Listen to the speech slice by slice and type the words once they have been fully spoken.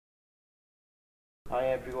Hi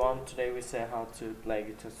everyone, today we say how to play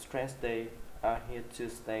guitar stress day. Here to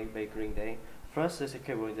stay by Green Day. First is a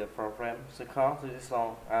keyboard with the program. The chord to this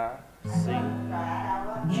song are C,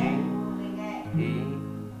 G, E,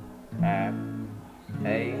 F,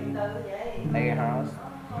 A harp,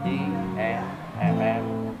 D, and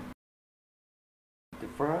M. The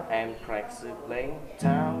first M tracks to play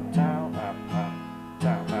down, down, up,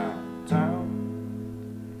 down, down, down,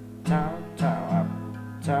 down, down, up,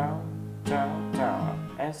 down. Down,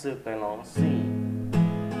 down, and so play along C,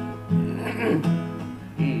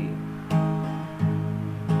 E,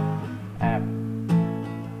 F,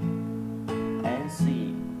 and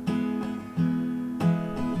C.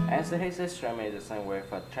 As the his strum is the same way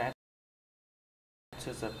for track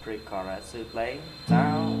to the pre-chorus, so play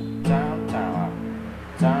down, down, down,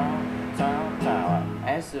 up, down, down, down, up,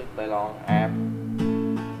 and so play along F,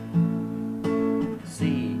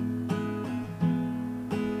 C,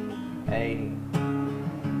 A,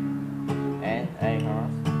 and A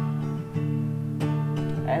harp.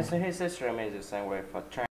 And so his strum is the same way for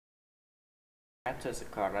track to the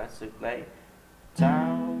chorus, so play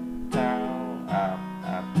down, down, up,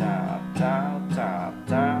 up, down, down, down,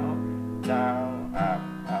 down, down, up,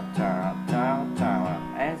 down, down, down, up,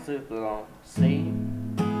 and so along C,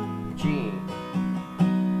 G,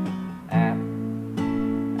 F,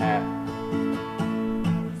 F,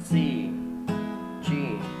 C,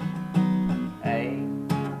 G, A,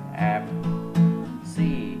 F,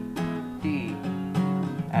 C, D,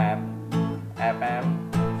 F, F,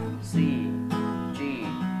 M, C, G,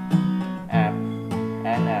 F,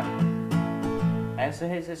 and F. And so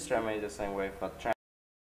his strum is the same way for track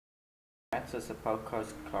to support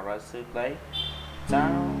chorus to play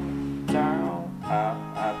down, down, up,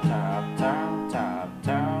 down, down, down,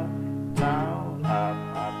 down, down,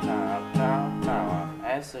 up, down, down, down, up,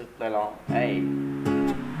 and so play along A, B,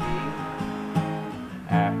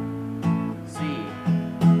 F, C,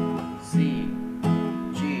 C,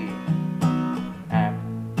 G, F,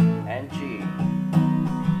 and G.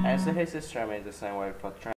 And so his strum is the same way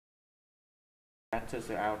for track to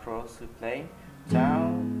the outro to play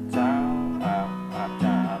down, down, up,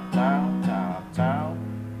 down, down, down, down,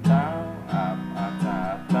 down, up,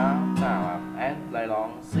 down, down, down, up, and play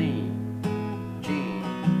along C, G,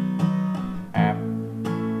 F,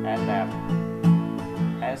 and F.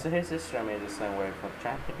 And so his strum is the same way for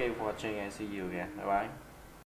track. Thank you for watching and see you again. Bye bye.